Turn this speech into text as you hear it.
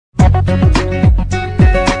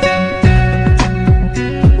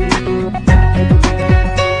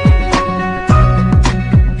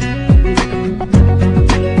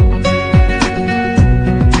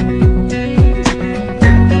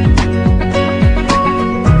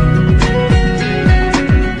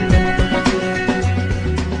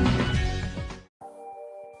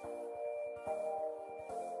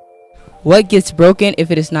What gets broken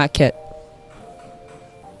if it is not kept?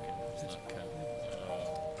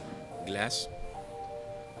 Glass.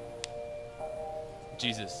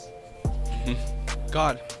 Jesus.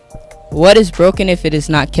 God. What is broken if it is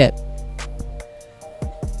not kept?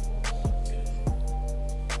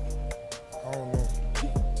 I don't know.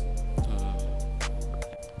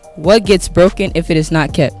 What gets broken if it is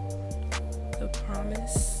not kept? The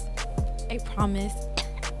promise. A promise.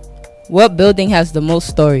 What building has the most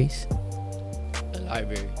stories? A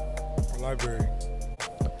library. A library.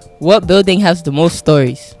 What building has the most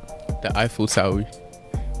stories? The Eiffel Tower.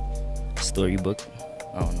 Storybook.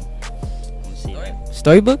 I don't know. I'm gonna say that.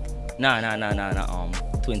 Storybook? Nah.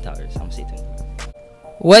 Twin Towers. I'm gonna say Twin Towers.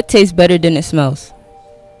 What tastes better than it smells?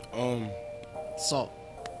 Salt.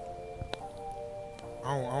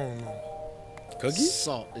 I don't know. Cookies?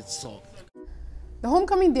 Salt. It's salt. The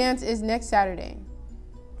homecoming dance is next Saturday.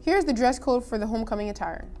 Here's the dress code for the homecoming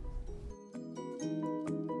attire.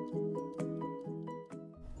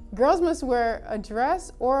 Girls must wear a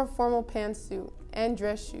dress or a formal pantsuit and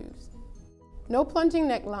dress shoes. No plunging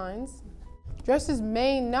necklines. Dresses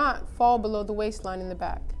may not fall below the waistline in the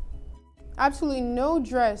back. Absolutely no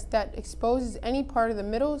dress that exposes any part of the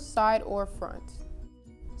middle, side, or front.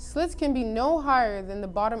 Slits can be no higher than the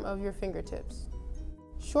bottom of your fingertips.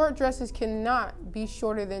 Short dresses cannot be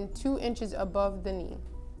shorter than 2 inches above the knee.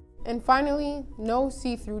 And finally, no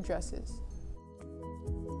see-through dresses.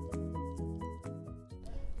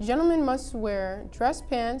 Gentlemen must wear dress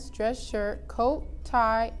pants, dress shirt, coat,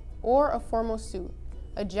 tie, or a formal suit.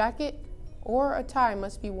 A jacket or a tie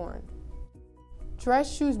must be worn.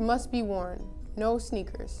 Dress shoes must be worn, no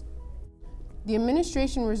sneakers. The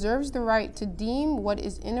administration reserves the right to deem what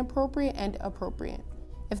is inappropriate and appropriate.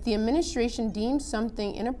 If the administration deems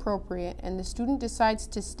something inappropriate and the student decides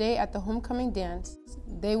to stay at the homecoming dance,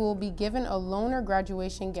 they will be given a loan or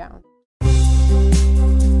graduation gown.